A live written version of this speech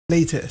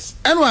latest.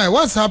 Anyway,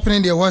 what's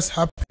happening there? What's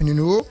happening? You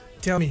know?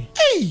 Tell me.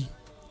 Hey,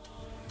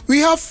 we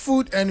have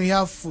food and we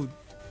have food.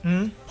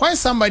 When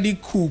somebody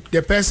cook,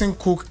 the person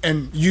cook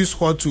and use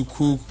what to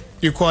cook,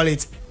 you call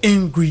it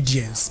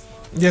ingredients.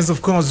 Yes,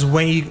 of course.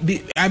 When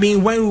we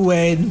were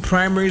in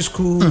primary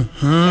school,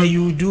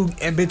 you do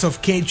a bit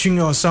of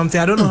catering or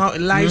something. I don't know how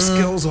life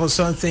skills or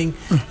something.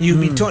 You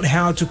be taught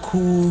how to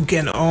cook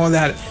and all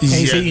that. And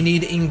you say you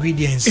need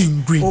ingredients.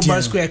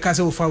 Ingredients. You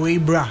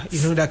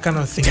know, that kind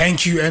of thing.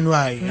 Thank you,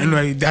 NY.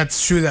 NY.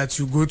 That's true that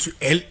you go to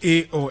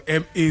LA or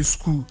MA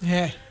school.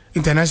 Yeah.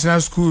 International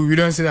school, we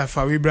don't say that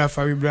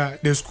Fawibra.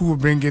 The school will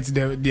bring it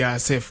their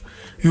self.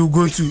 You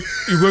go to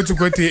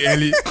Kote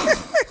LA.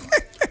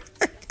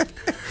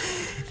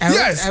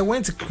 I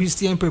went to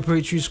Christian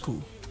preparatory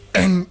school,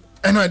 and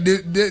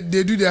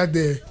they do that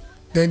there.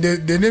 Then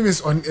the name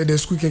is on the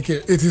school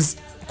keke. It is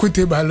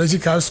Kote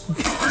Biological School.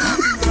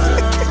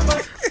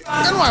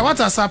 Anyway, what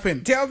has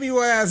happened? Tell me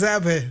what has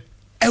happened.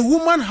 A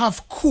woman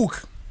have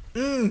cooked,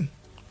 and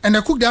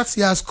the cook that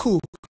she has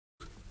cooked,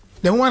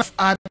 the woman have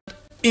add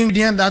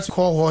ingredient that we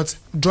call what?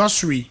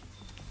 Grocery.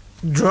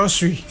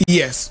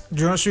 Yes.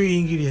 Grocery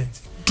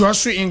ingredients.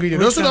 Grocery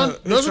ingredients.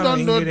 Those who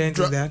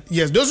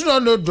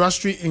don't know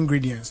grocery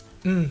ingredients.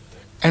 And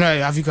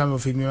have you come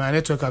with me? My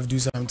network have do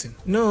something.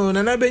 No,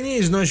 Nana Benny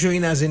is not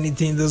showing us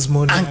anything this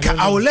morning. And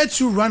I will let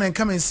you run and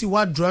come and see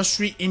what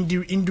grocery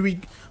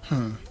ingredients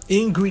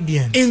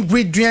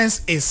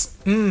is.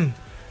 And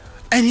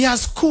he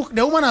has cooked.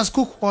 The woman has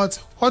cooked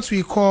what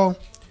we call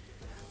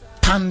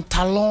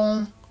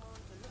pantalon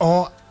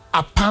or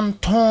a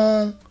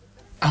panton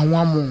and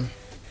one more.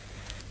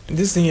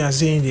 This thing you are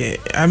saying there,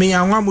 I mean,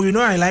 angwamu, you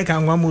know I like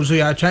angwamu, so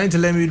you are trying to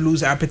let me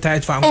lose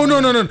appetite for angwamu. Oh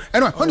no.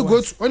 Anyway, when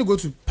you go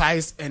to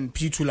Pies and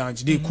P2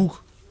 Lounge, they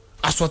cook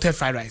assorted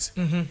fried rice.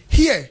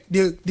 Here,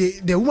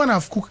 the woman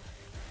have cooked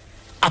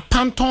a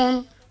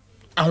panton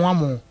and one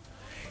more.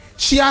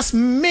 She has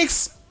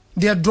mixed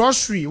their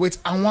grocery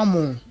with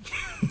angwamu.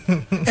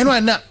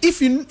 Anyway, now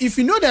if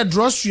you know their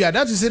grocery,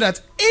 that you say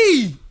that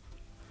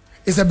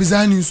it's a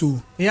bizarre news. So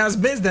he has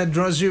mixed the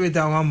grocery with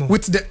angwamu.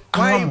 With the angwamu.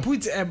 Why you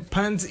put a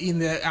pant in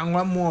the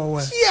angwamu or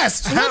what?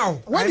 Yes. So how?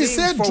 When you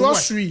say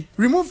grocery,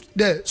 remove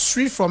the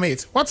street from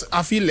it. What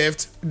have you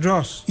left?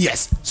 Dross.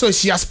 Yes. So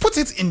she has put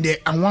it in the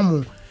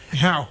angwamu.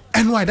 How?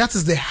 And why? That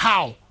is the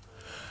how.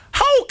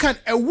 How can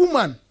a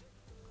woman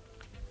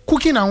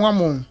cooking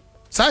angwamu?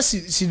 So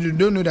she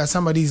don't know that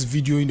somebody is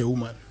videoing the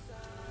woman.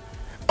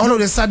 All of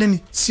a sudden,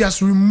 she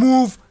has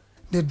removed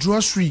the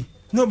grocery.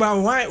 No, but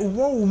why?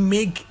 What will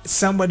make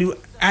somebody?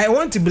 I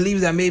want to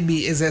believe that maybe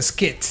it's a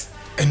skit.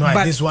 And why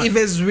but this one? If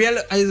it's real,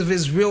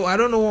 I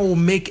don't know what will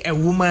make a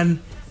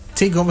woman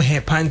take off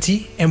her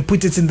panty and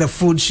put it in the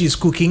food she's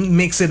cooking,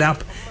 mix it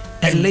up,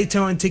 and later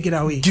on take it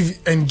away. Give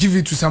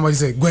it to somebody.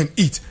 Say, go and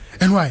eat.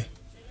 And why?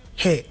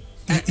 Hey,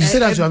 you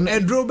said that you have. A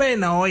drobe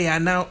now. Yeah.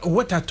 Now,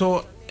 what at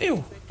all?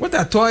 What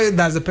at all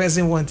does the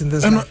person want in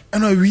this life?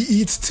 And why we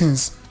eat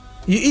things?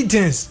 You eat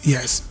things?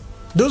 Yes.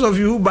 Those of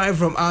you who buy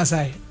from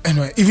outside.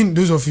 Anyway, even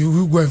those of you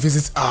who go and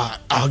visit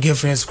our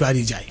girlfriend's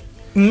Skradijai.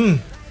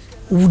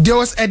 There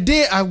was a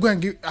day I'm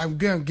going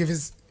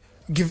to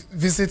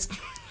visit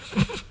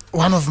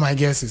one of my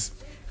guesses.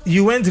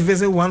 You went to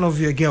visit one of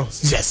your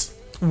girls? Yes.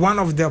 One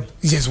of them?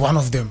 Yes, one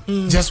of them.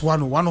 Just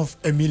one of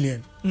a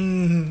million.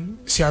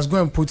 She has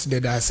going to put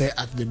the dase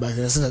at the back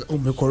and said, "Oh,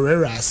 me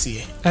correra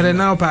see." And then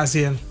now pass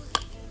in.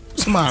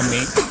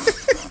 Mommy.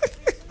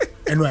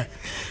 Anyway.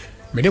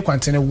 Me de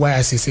kwantene why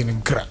I say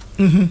in gra.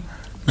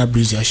 Na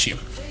brazier shame.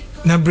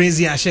 Na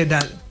brazier share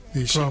that.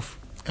 Prof.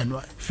 And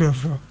why? Fair.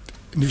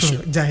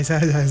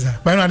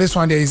 But now this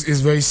one there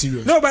is very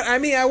serious. No, but I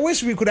mean, I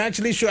wish we could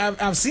actually show.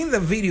 I've seen the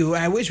video.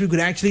 I wish we could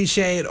actually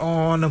share it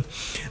on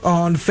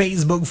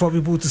Facebook for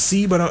people to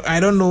see. But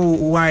I don't know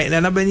why.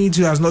 Nana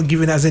Benito has not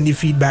given us any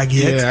feedback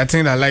yet. Yeah, I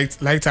think that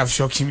light have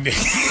shocked him there.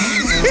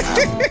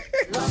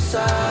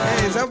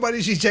 Hey,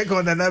 somebody should check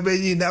on Nana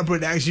Benito in that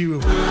production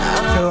room.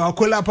 So I'll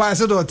call up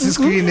pass it on the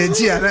screen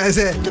and I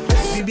said,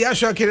 "Maybe I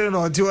shock it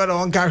on two other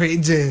one carry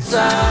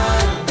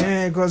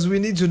because we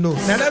need to know."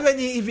 Nana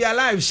Benito, if you're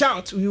alive,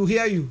 shout. We will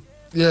hear you.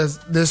 Yes,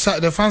 the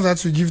fans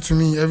that you give to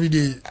me every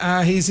day.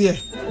 He's here.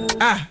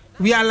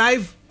 We are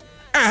live.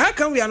 How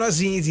come we are not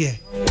seeing it here?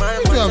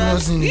 We have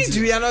not seen it.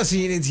 We are not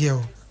seeing it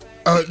here.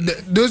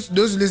 Those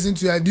listen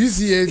to it, do you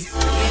see it?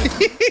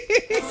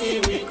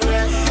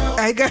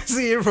 I can't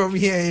see it from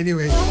here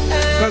anyway.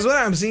 Because what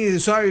I'm seeing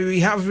is, sorry,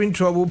 we having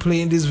trouble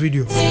playing this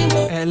video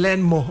and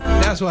learn more.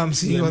 That's what I'm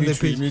seeing on the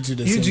page. You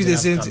do the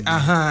same thing.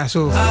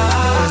 So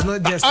it's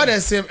not just all the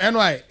same.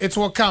 NY, it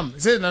will come.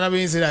 Say Nana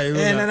Benny said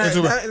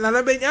that.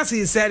 Nana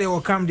Benny said it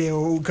will come. It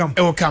will come.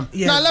 It will come.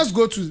 Yeah. Now let's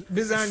go to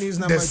bizarre news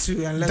number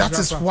 2. And let's that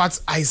is what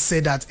I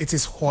said that it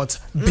is hot.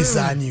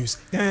 Bizarre news.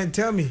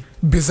 Tell me.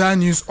 Bizarre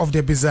news of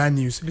the bizarre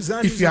news.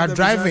 If you are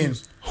driving,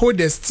 hold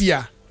the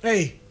steer.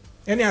 Hey,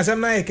 any answer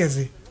now you can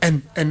see.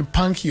 And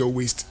punk your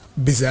waist.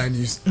 Bizarre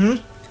news.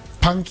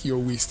 Punk your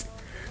waist.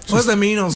 What's the meaning of